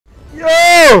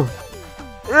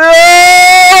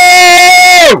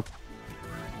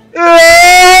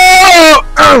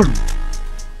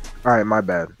Alright, my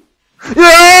bad.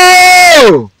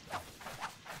 Yo!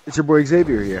 It's your boy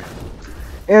Xavier here.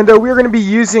 And we're going to be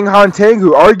using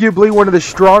Hantengu, arguably one of the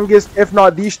strongest, if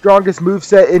not the strongest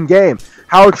moveset in game.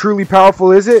 How truly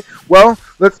powerful is it? Well,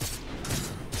 let's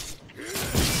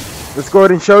go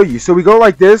ahead and show you. So we go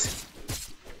like this.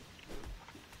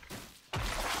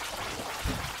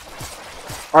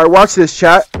 Alright, watch this,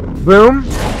 chat. Boom.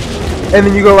 And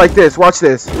then you go like this. Watch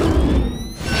this.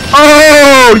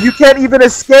 Oh! You can't even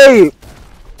escape!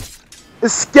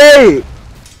 Escape!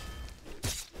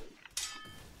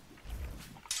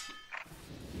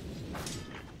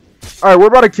 Alright, we're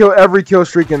about to kill every kill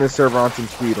streak in this server on some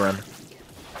speedrun.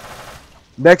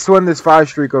 Next one, this 5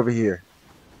 streak over here.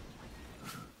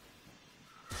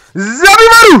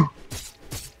 Zabimaru!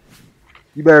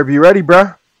 You better be ready,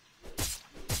 bruh.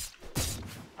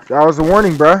 That was a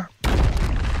warning, bruh.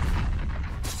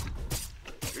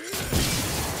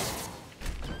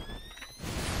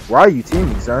 Why are you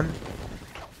teaming, son?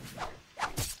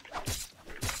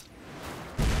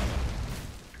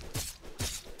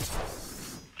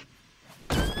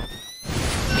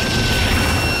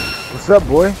 What's up,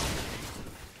 boy?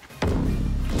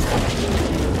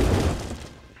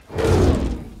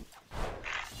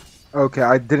 Okay,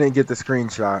 I didn't get the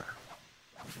screenshot.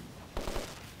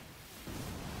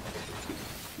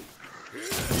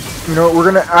 You know what, we're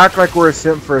gonna act like we're a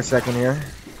simp for a second here.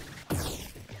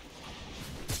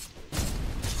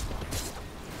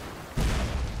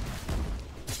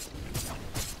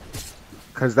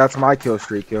 Cause that's my kill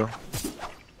streak, yo.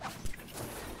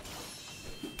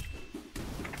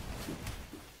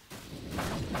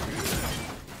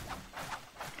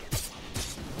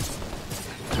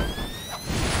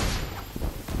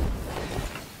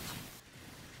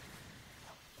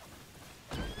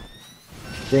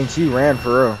 Dang, she ran for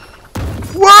real.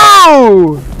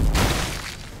 Whoa!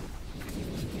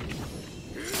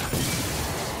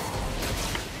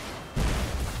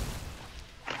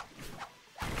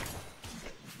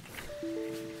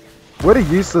 What a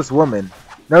useless woman.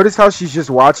 Notice how she's just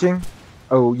watching?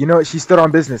 Oh, you know what? She stood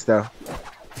on business, though.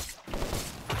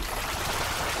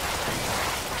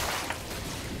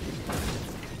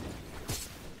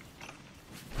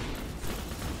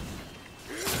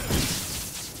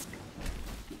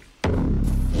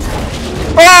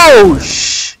 Oh,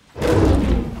 shh!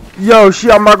 Yo,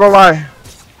 I'm not gonna lie.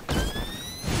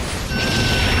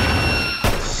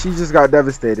 She just got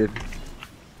devastated.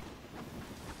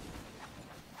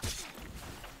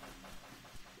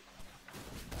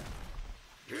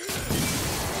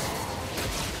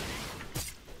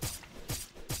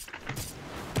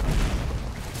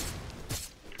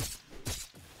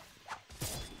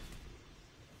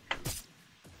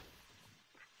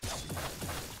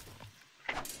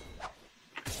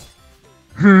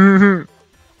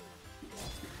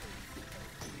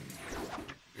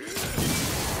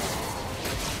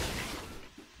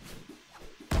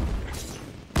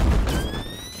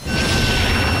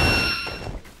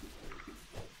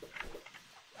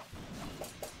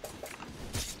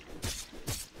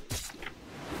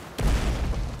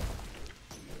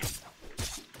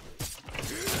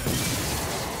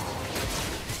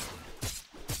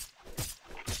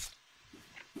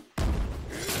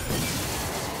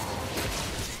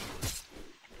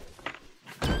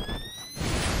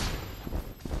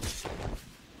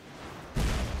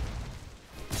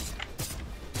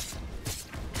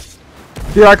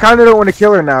 Dude, I kind of don't want to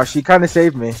kill her now. She kind of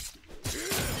saved me.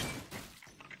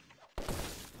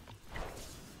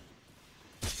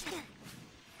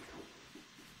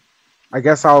 I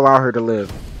guess I'll allow her to live.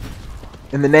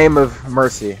 In the name of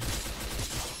mercy.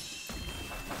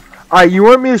 Alright, you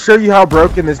want me to show you how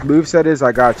broken this moveset is?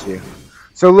 I got you.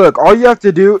 So look, all you have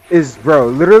to do is, bro,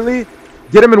 literally,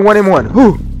 get him in 1-in-1.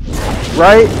 Whoo!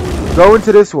 Right? Go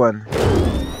into this one.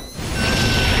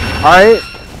 Alright?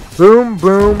 Boom,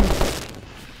 boom.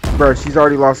 Bro, she's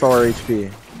already lost all her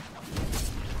HP.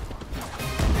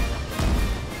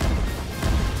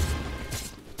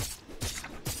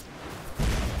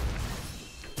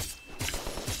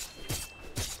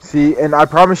 See, and I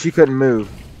promise she couldn't move.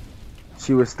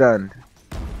 She was stunned.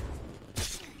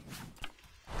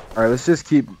 Alright, let's just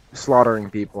keep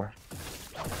slaughtering people.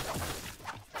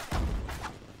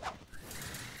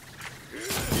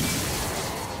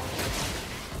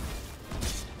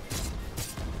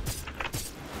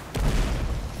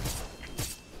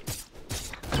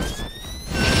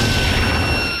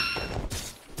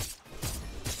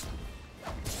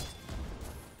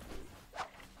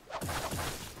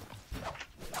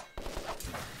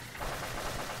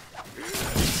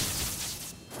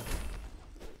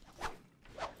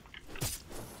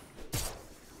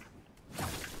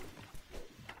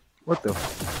 What the?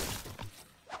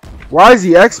 Why is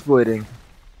he exploiting?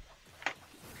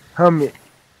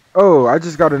 Oh, I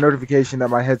just got a notification that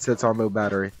my headset's on low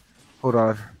battery. Hold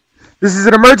on. This is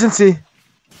an emergency.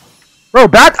 Bro,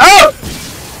 back up!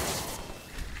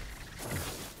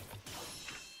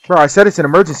 Bro, I said it's an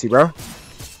emergency, bro.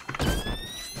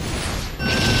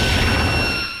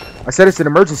 I said it's an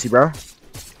emergency, bro.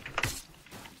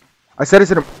 I said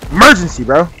it's an emergency,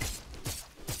 bro.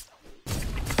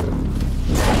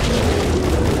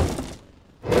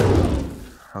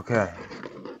 Okay.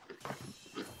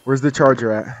 Where's the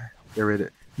charger at? Get rid of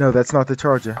it. No, that's not the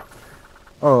charger.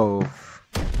 Oh.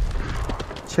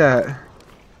 Chat.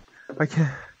 I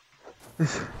can't.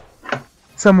 It's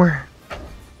somewhere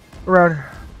around.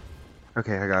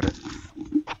 Okay, I got it.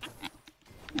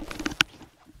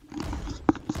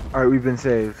 Alright, we've been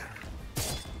saved.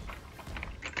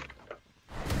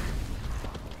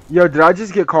 Yo, did I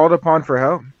just get called upon for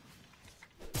help?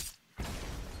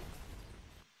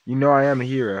 You know I am a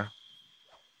hero.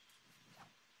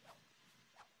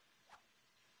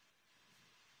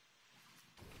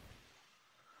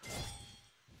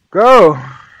 Go!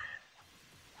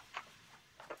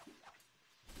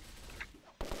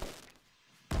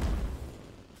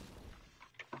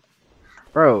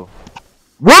 Bro.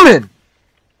 Woman!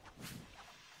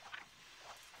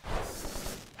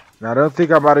 Now, I don't think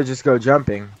I'm about to just go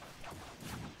jumping.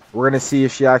 We're gonna see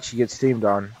if she actually gets steamed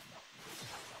on.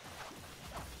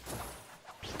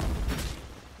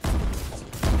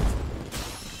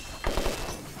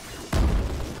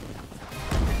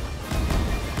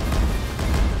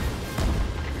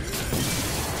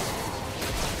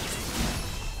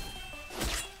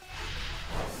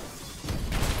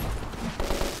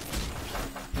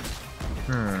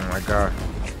 My God.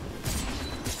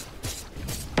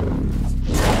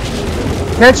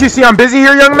 Can't you see I'm busy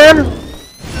here, young man?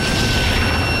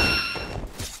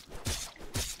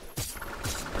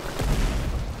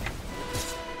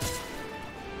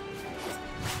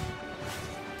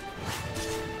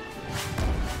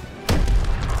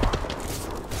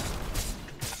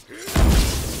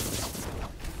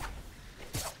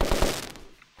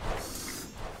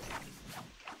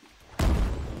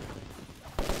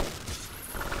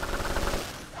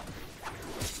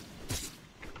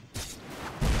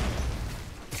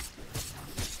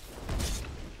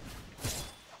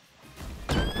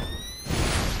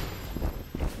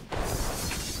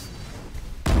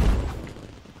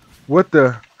 What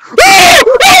the? Oh!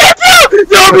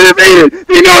 Don't be defeated!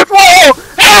 They know it's wrong!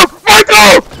 Help!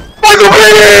 Michael! Michael,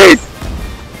 please!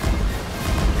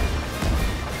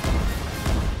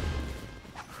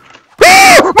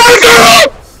 Oh!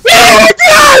 Michael! Oh my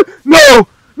God! No!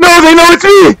 No, they know it's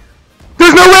me!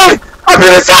 There's no way! I've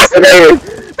been assassinated!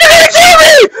 They're gonna kill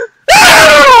me!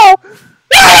 Oh!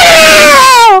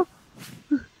 Oh!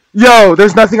 Yo,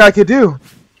 there's nothing I could do.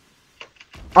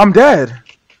 I'm dead.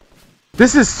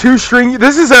 This is too stringy.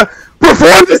 This is a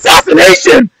performed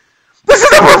assassination! This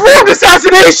is a performed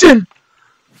assassination!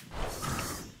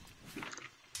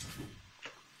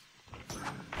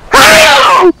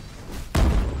 Help!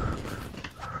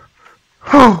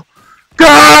 Oh,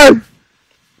 God!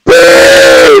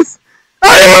 Please! I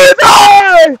want to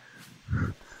die!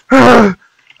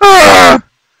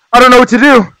 I don't know what to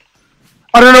do.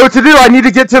 I don't know what to do. I need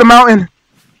to get to the mountain.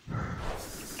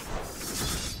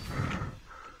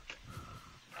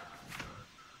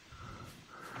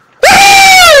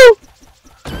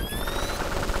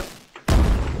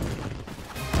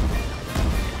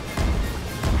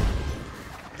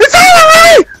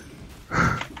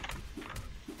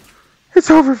 It's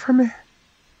over for me.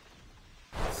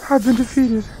 I've been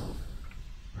defeated.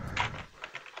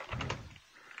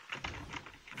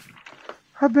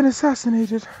 I've been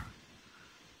assassinated.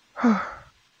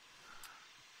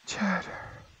 Chad.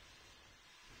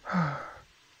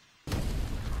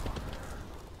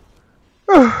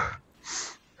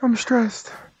 I'm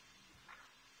stressed.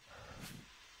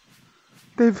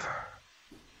 They've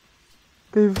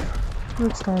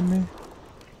blitzed on me.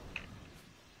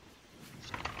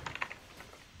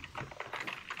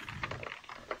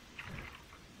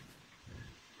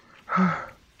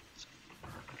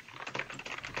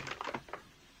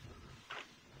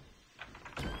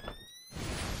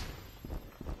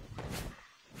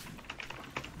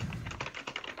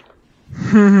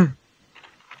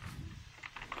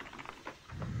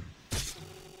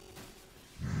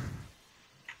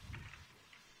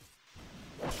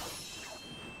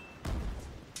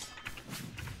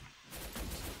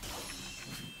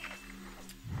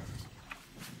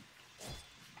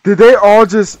 Did they all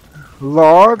just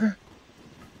log?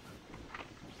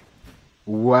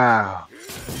 Wow.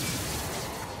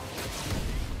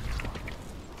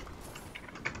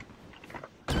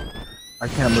 I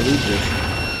can't believe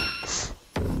this.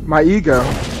 My ego.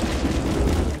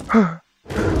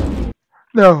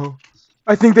 No.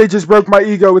 I think they just broke my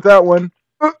ego with that one.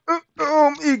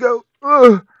 Ego.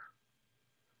 Oh,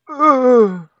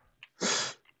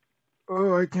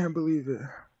 I can't believe it.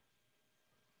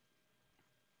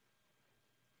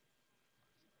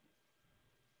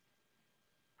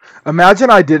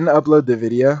 Imagine I didn't upload the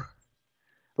video.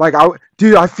 Like,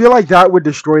 dude, I feel like that would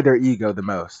destroy their ego the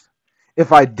most.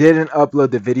 If I didn't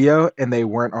upload the video and they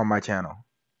weren't on my channel.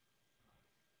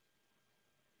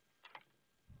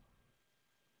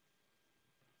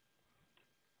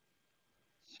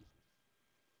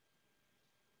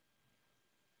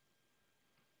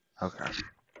 Okay.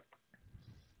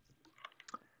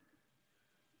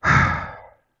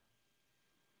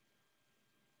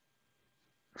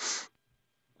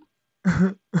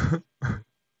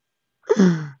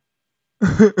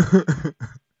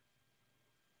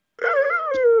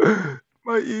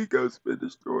 My ego's been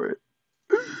destroyed.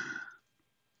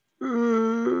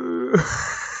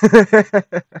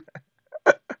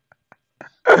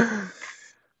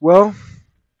 Well,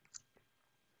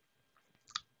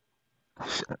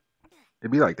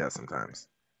 it'd be like that sometimes.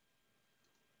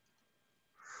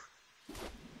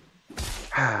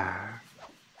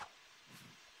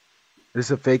 This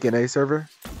is a fake NA server?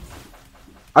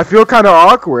 I feel kind of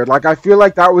awkward. Like, I feel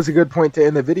like that was a good point to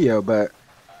end the video, but,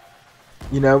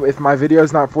 you know, if my video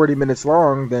is not 40 minutes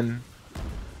long, then,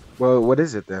 well, what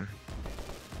is it then?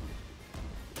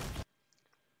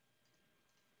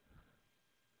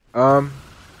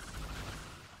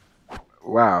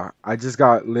 Wow, I just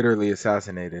got literally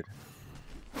assassinated.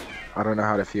 I don't know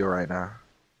how to feel right now.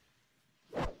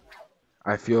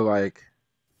 I feel like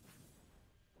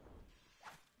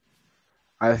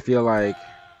I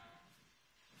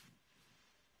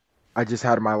just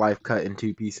had my life cut in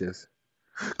 2 pieces.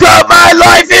 Cut my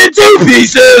life in 2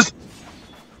 pieces!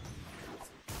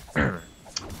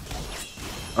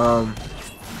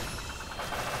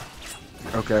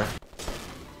 Okay.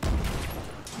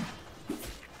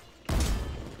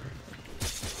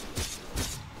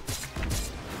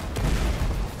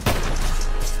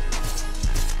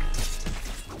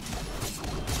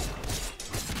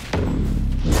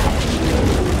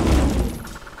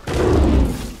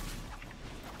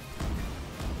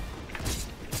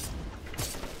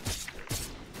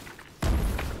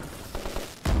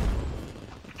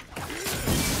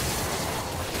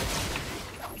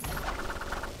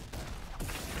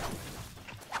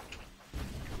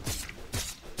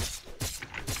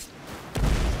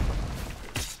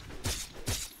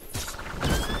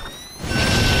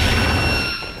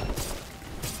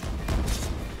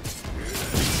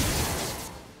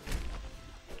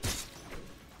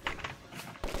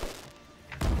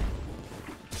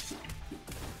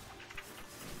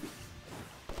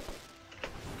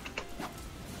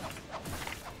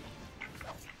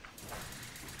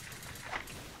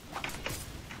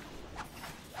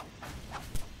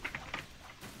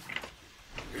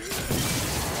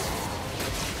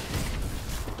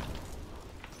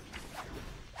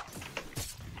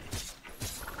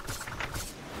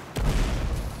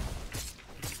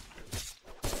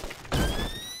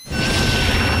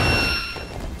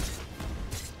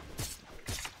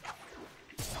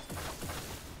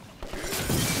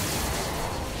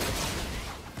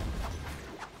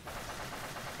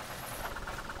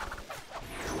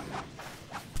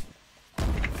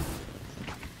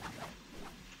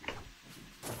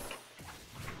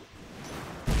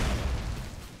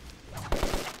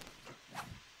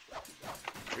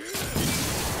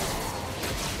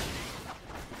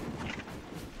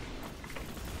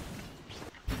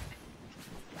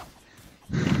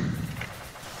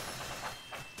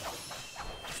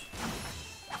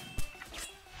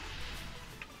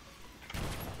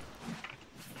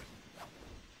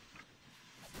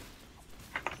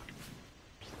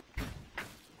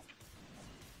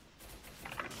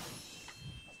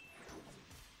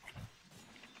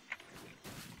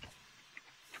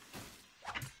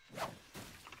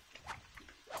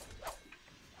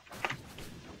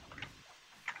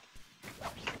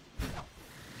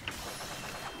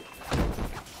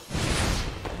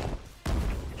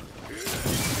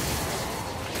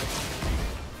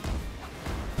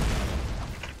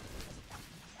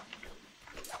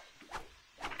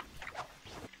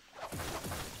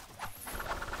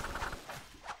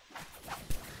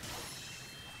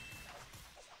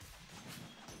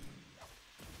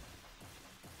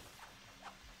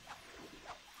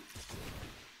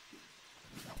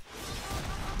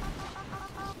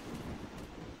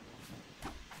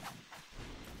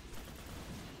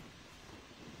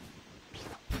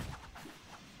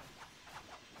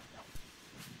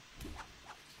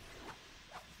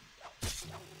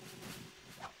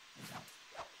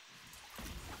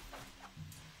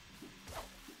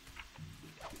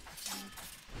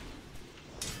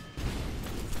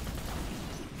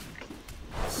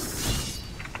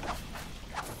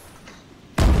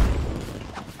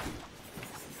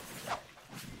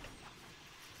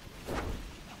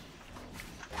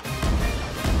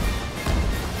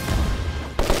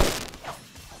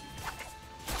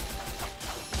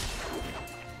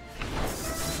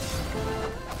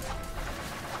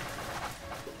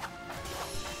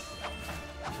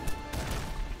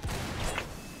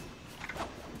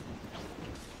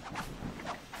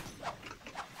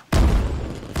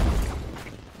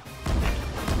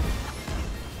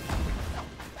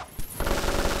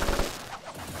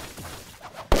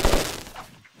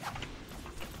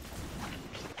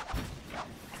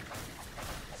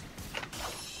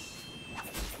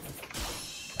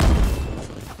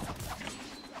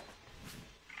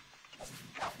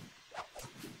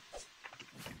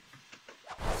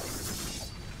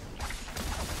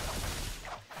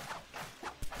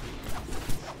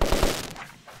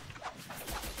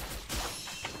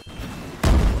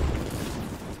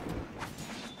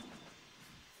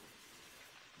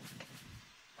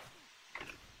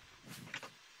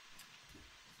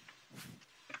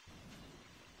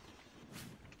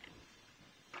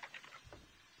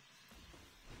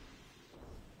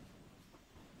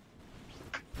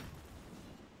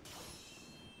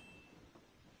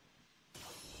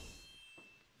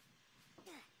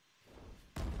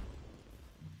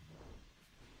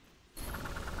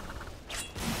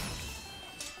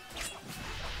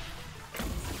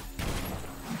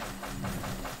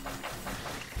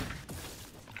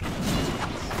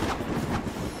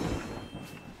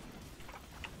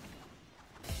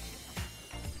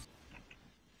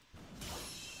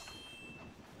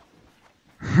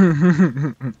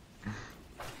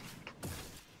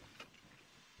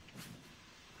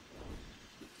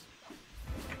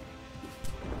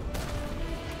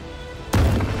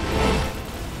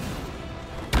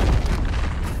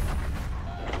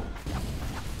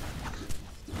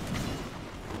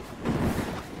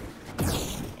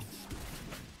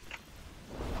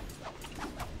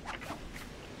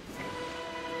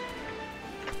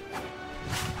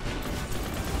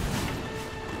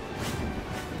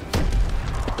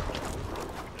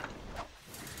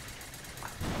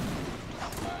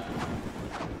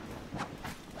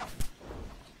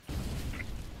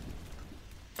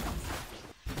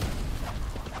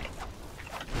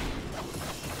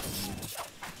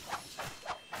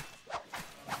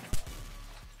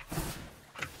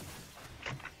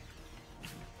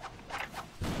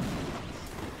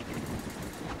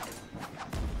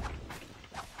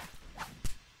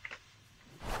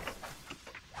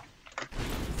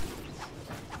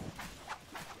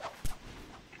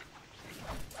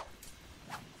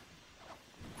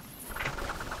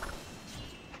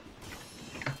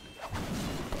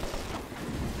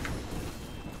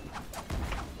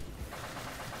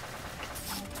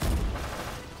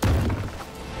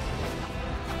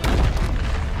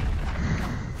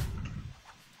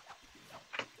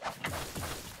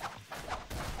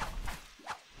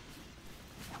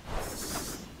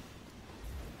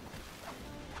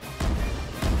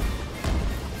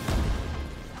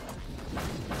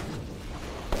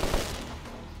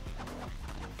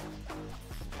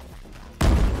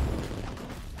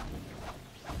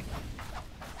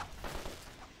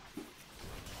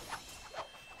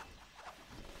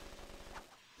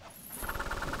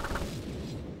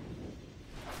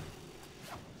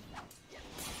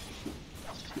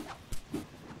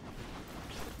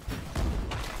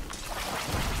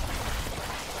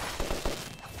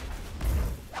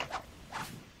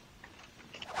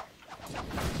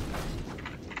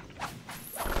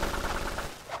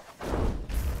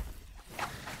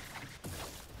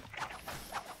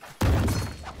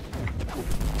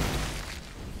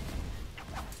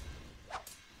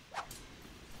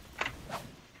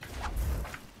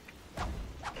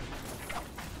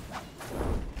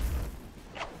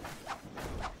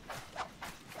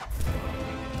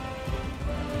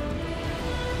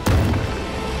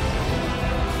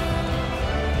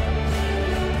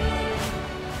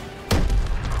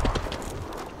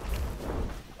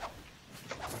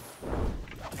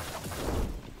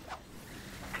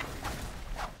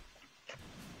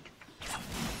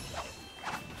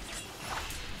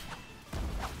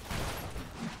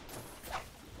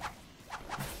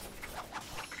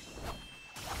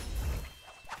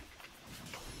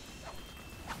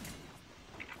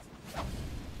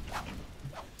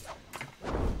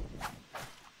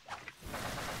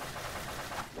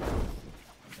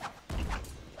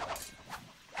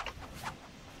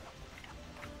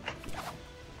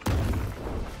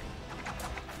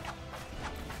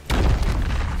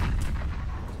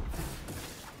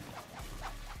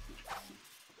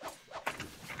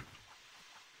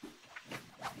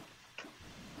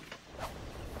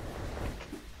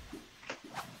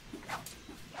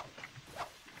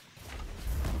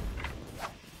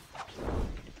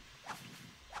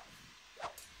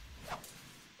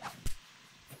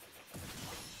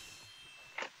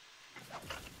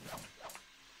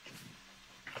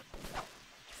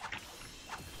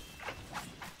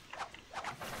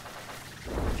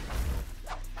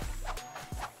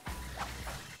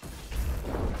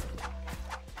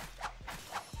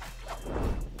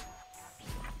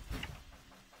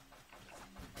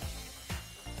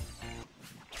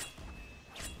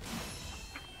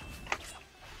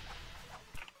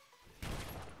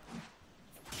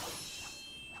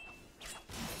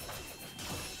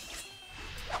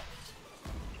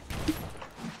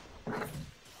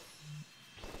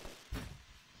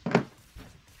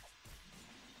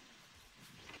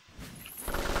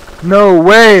 No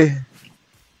way!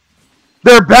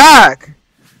 They're back!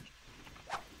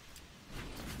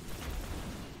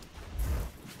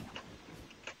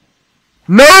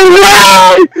 No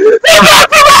way! They're back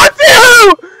from round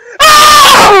two!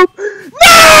 Oh!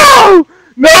 No!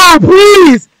 No,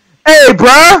 please! Hey,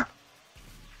 bruh!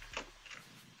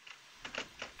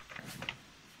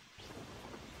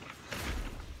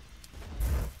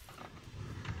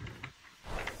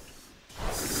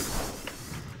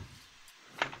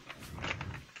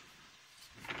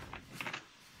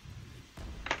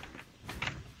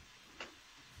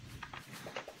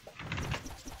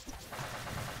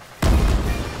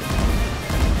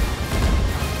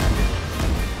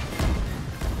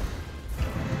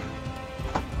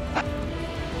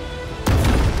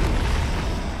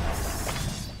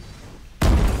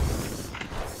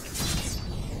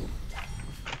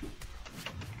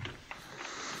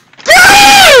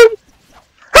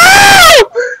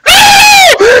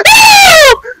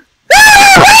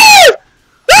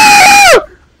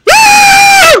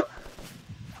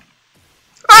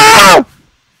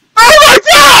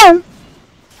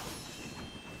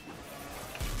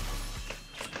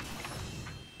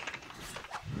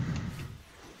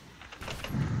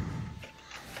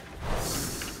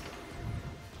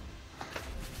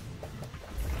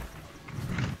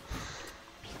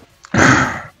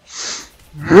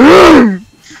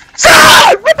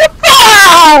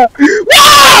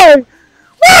 Why?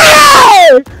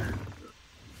 Why?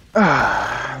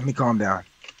 Let me calm down.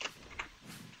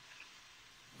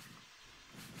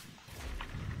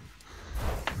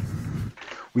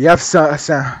 We have sound.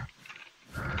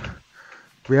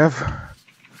 We have.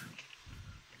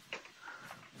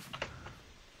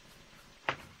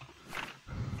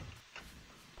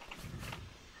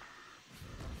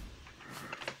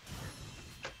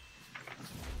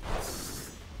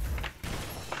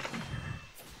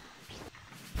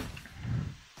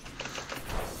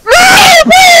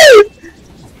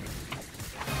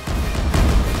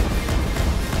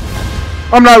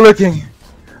 I'm not looking.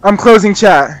 I'm closing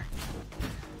chat.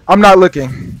 I'm not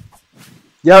looking.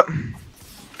 Yep.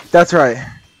 That's right.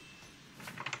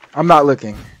 I'm not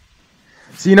looking.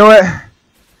 So you know what?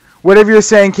 Whatever you're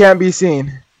saying can't be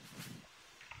seen.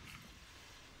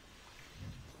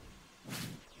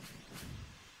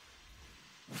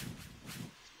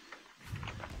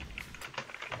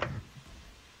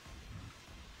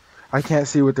 I can't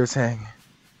see what they're saying.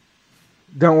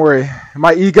 Don't worry.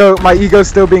 My ego's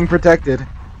still being protected.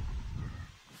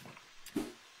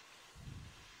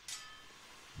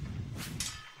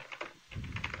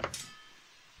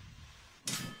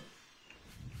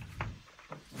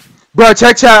 Bro,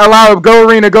 check chat, allow it. Go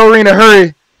arena,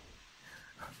 hurry.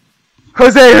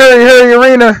 Jose, hurry,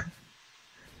 arena.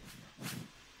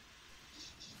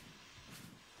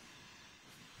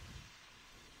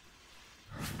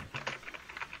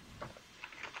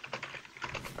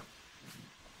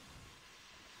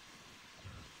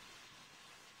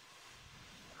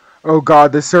 Oh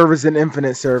god, this server's an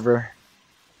infinite server.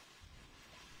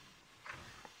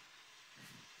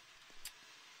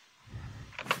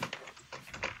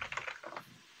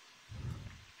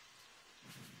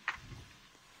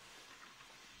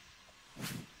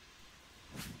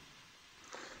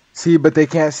 See, but they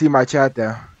can't see my chat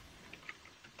though.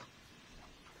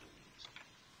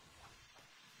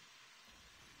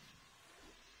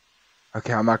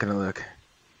 Okay, I'm not gonna look.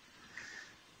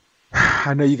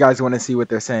 I know you guys want to see what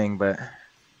they're saying, but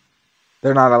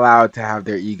they're not allowed to have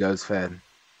their egos fed.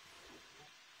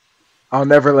 I'll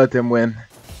never let them win.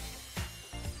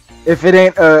 If it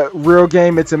ain't a real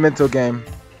game, it's a mental game.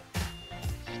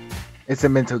 It's a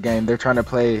mental game. They're trying to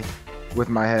play with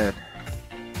my head.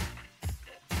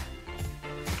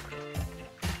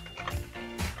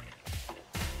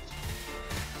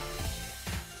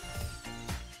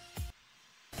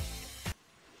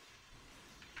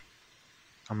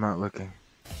 I'm not looking.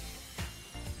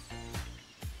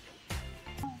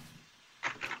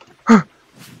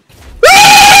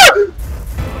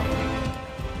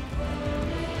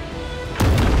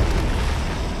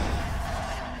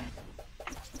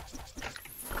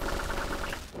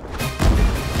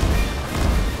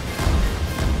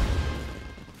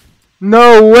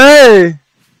 No way!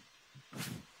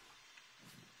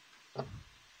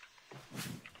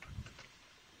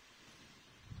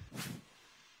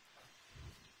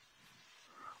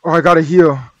 Oh, I gotta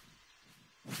heal.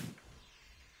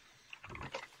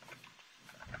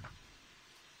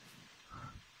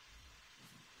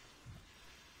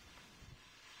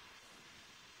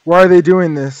 Why are they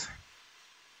doing this?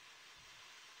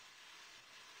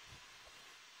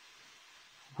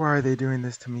 Why are they doing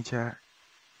this to me, chat?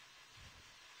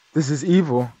 This is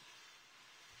evil.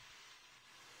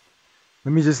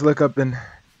 Let me just look up and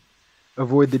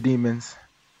avoid the demons.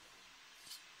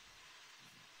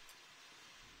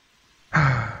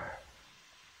 God.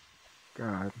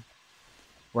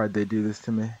 Why'd they do this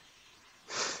to me?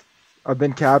 I've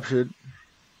been captured.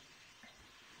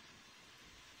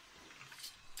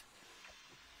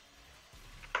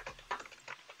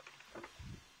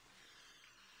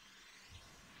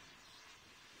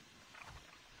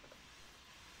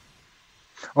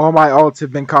 All my alts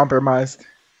have been compromised.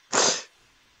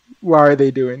 Why are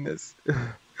they doing this?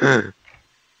 Oh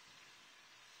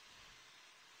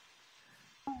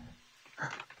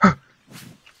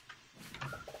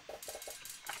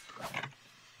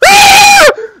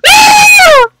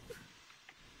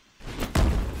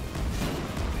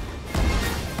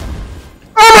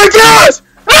my gosh!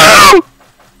 Ow!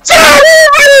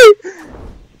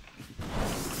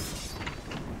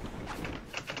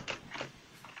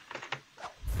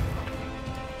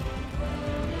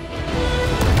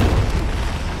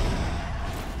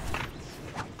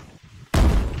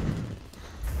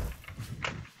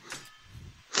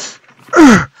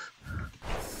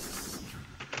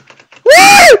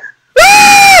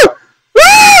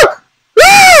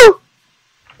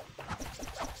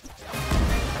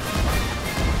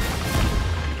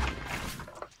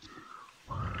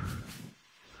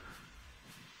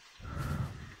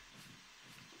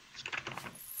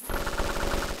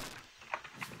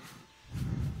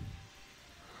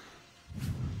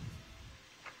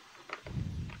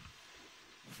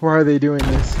 Why are they doing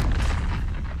this?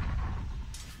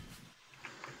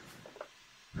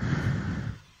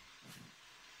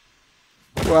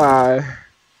 Why?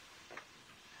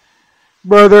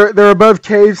 Bro, they're above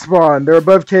cave spawn. They're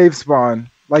above cave spawn.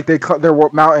 Like they're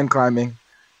mountain climbing.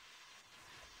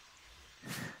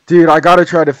 Dude, I gotta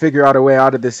try to figure out a way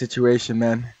out of this situation,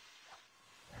 man.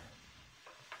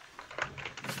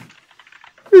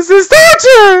 This is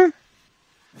torture!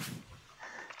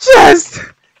 Just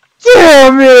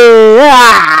kill me!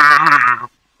 Ah!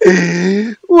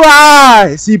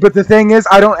 Why? See, but the thing is,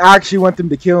 I don't actually want them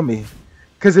to kill me.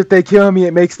 Because if they kill me,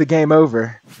 it makes the game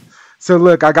over. So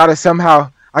look, I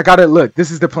gotta look,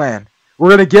 this is the plan. We're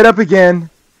gonna get up again.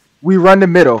 We run the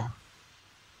middle.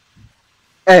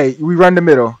 Hey, we run the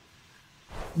middle.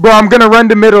 Bro, I'm gonna run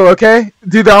the middle, okay?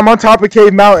 Dude, I'm on top of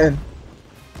Cave Mountain.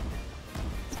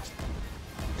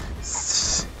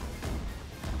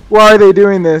 Why are they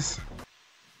doing this?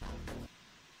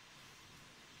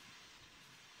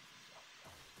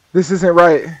 This isn't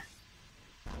right.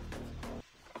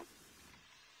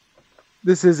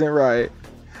 This isn't right.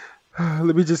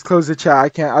 Let me just close the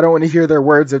chat. I don't want to hear their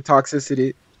words of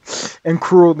toxicity and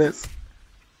cruelness.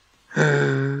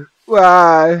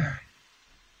 Why?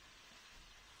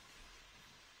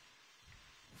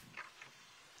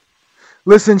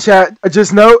 Listen, chat.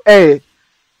 Just know, hey,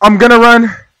 I'm gonna run.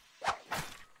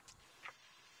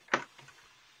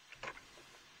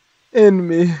 In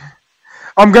me.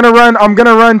 I'm gonna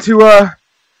run to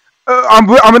I'm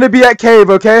gonna be at cave,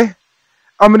 okay?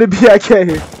 I'm gonna be at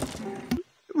cave.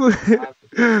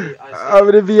 I'm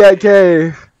gonna be at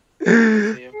cave.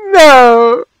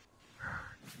 No.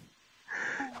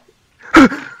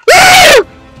 Help me!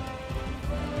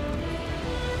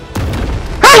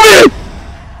 Help me!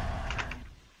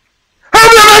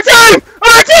 I'm at cave!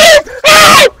 I'm at cave!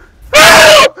 Help!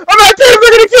 Help! I'm at cave!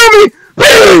 They're gonna kill me!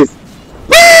 Please!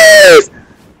 Please!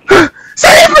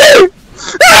 Save me!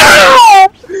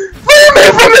 Help! Free me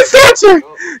from this torture!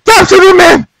 Capture them,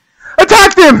 man!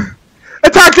 Attack them!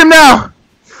 Attack them now!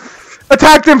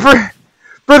 Attack them for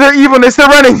their evilness. They're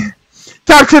running.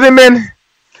 Capture them, men.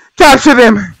 Capture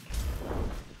them.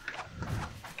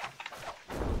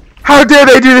 How dare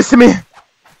they do this to me?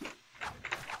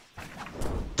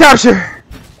 Capture.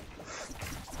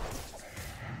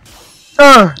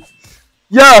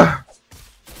 Yeah.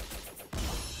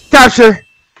 Capture.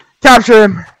 Capture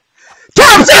him.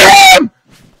 Capture him!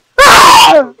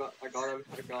 Ah! I got him.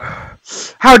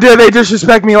 How dare they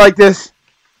disrespect me like this?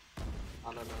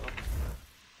 I don't know.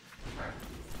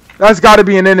 That's gotta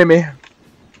be an enemy.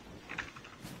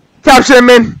 Capture him,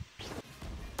 men.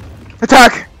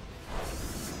 Attack.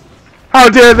 How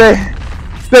dare they?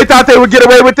 They thought they would get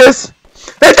away with this?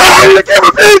 They thought I wouldn't get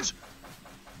revenge!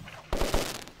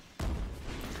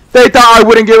 They thought I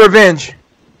wouldn't get revenge.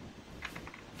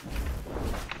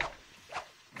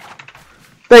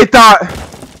 They thought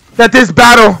that this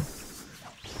battle...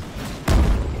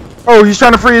 Oh, he's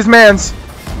trying to free his mans.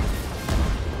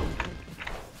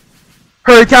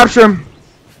 Hurry, capture him.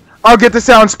 I'll get the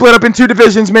sound. Split up in 2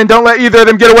 divisions, men. Don't let either of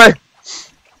them get away.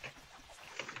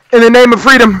 In the name of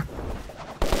freedom.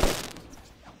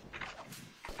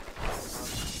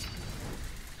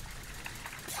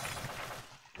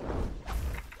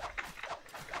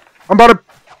 I'm about to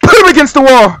put him against the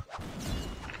wall.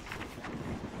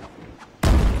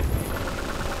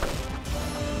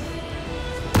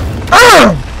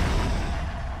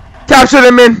 Capture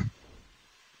them, men.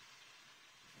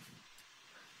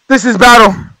 This is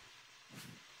battle.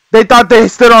 They thought they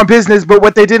stood on business, but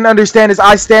what they didn't understand is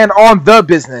I stand on the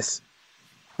business.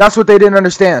 That's what they didn't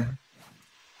understand.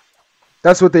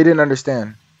 That's what they didn't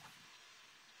understand.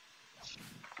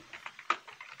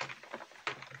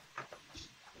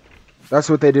 That's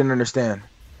what they didn't understand.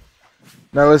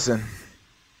 Now listen.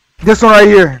 This one right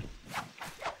here.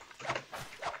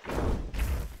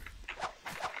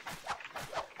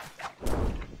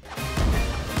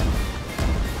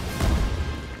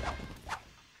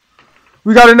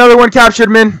 We got another one captured,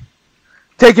 men.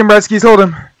 Take him, Redskis. Hold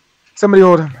him. Somebody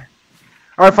hold him.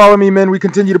 Alright, follow me, men. We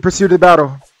continue to pursue the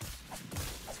battle.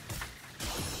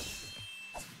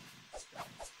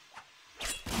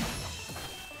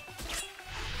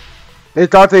 They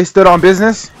thought they stood on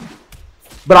business,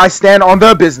 but I stand on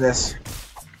the business.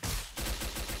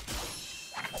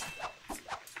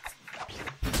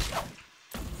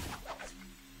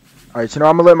 Alright, you know,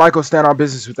 I'm going to let Michael stand on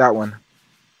business with that one.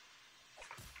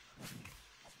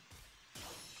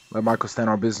 Let Michael stand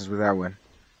on business with that one.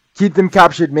 Keep them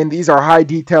captured, men. These are high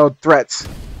detailed threats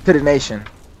to the nation.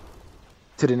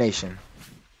 To the nation.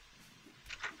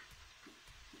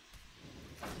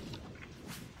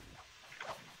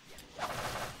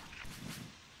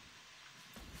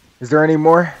 Is there any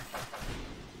more?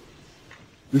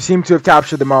 We seem to have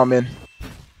captured them all, men.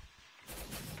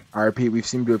 I repeat, we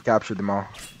seem to have captured them all.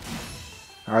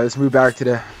 Alright, let's move back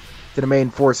to the main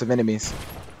force of enemies.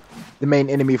 The main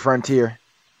enemy frontier.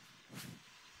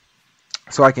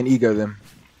 So I can ego them.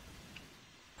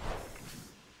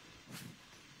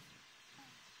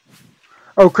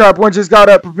 Oh crap, one just got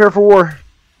up. Prepare for war.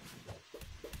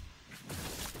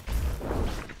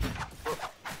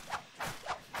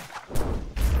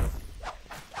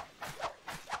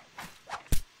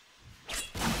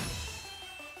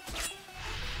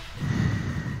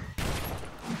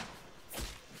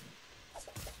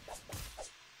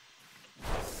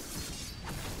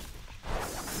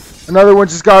 Another one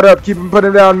just got up. Keep him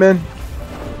putting it down, men.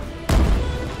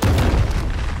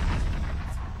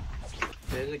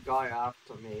 There's a guy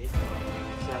after me. He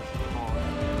says, come on.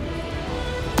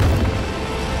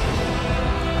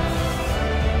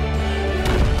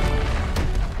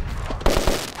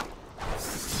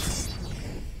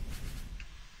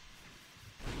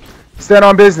 Stand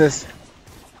on business.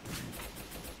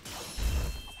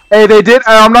 Hey, they did.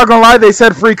 I'm not gonna lie. They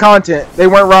said free content. They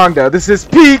weren't wrong though. This is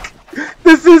peak.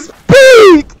 This is peak.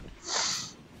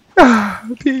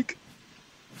 Peak.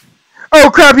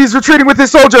 Oh crap! He's retreating with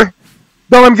his soldier.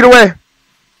 Don't let him get away.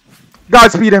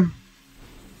 Godspeed him.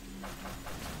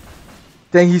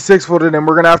 Dang, he 6-footed him.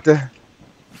 We're gonna have to.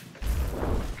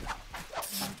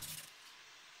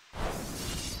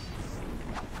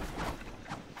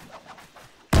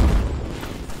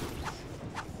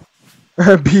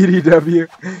 BDW.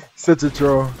 Such a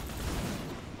troll.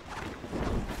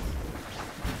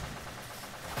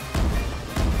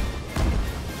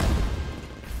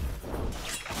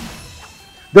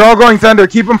 They're all going thunder.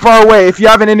 Keep them far away. If you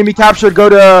have an enemy captured, go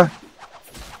to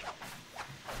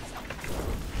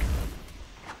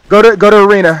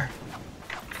arena.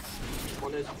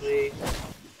 One is free.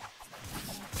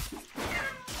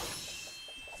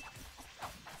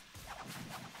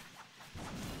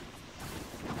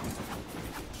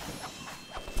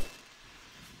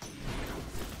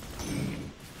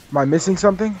 Am I missing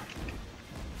something?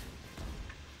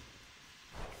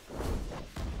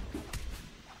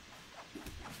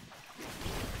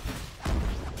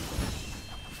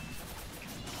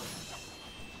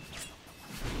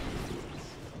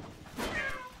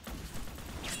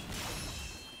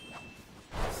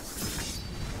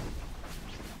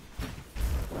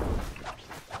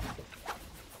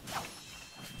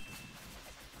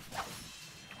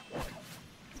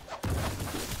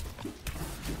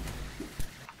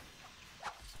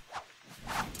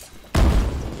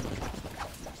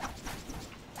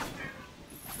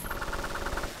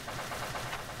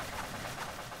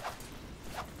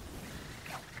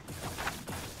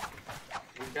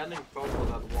 I'm getting combo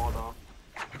that water.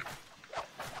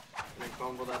 Getting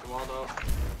combo that water.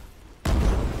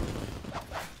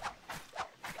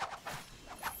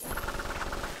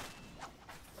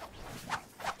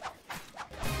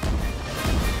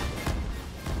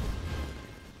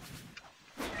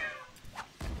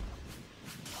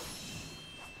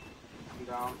 I'm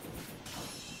down.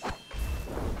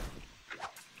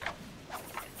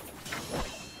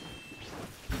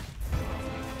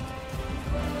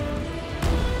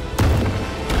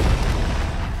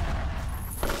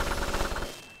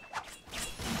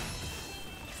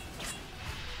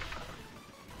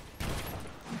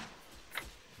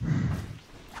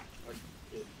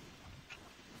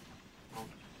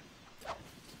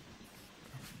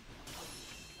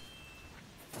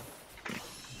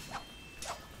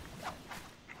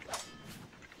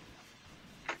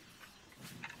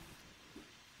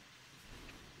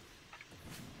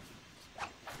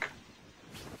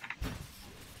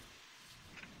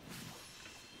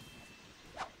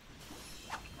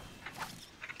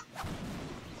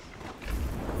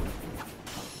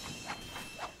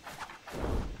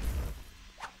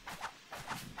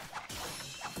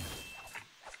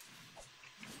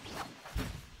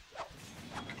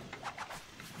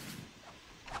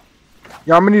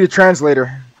 Yeah, I'm gonna need a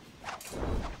translator.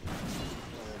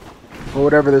 Or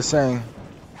whatever they're saying.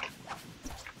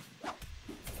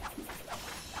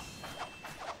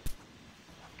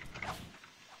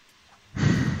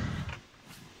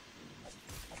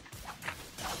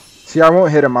 See, I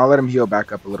won't hit him. I'll let him heal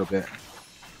back up a little bit.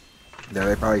 Yeah,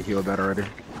 they probably healed that already.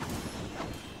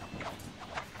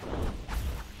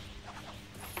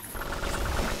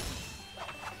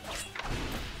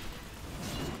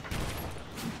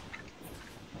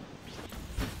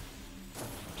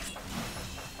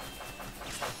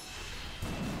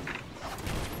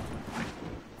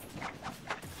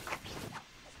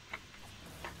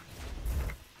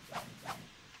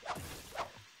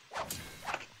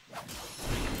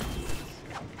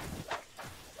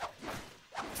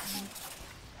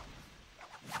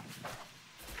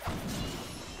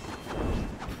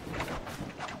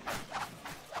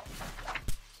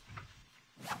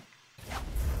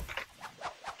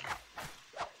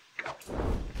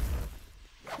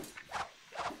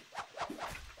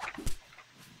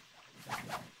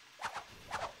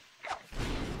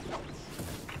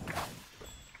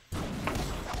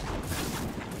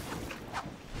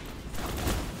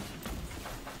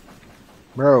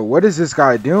 Bro, what is this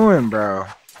guy doing, bro?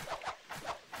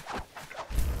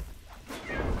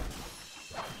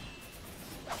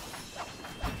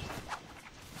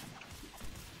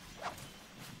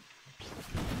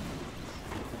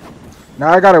 Now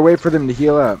I gotta wait for them to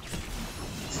heal up.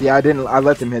 See, I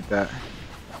let them hit that.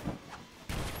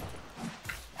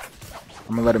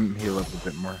 I'm gonna let him heal up a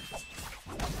bit more.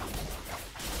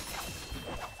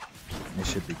 It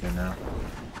should be good now.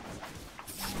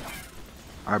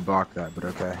 I blocked that, but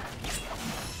okay.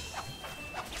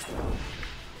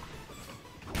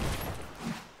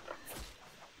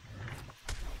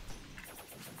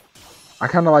 I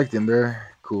kind of like them.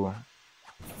 They're cool.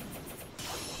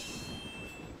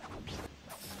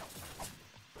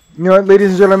 You know what, ladies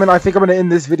and gentlemen, I think I'm going to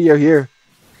end this video here.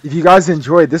 If you guys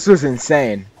enjoyed, this was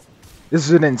insane. This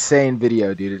was an insane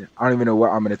video, dude. I don't even know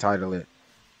what I'm going to title it.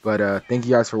 But thank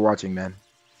you guys for watching, man.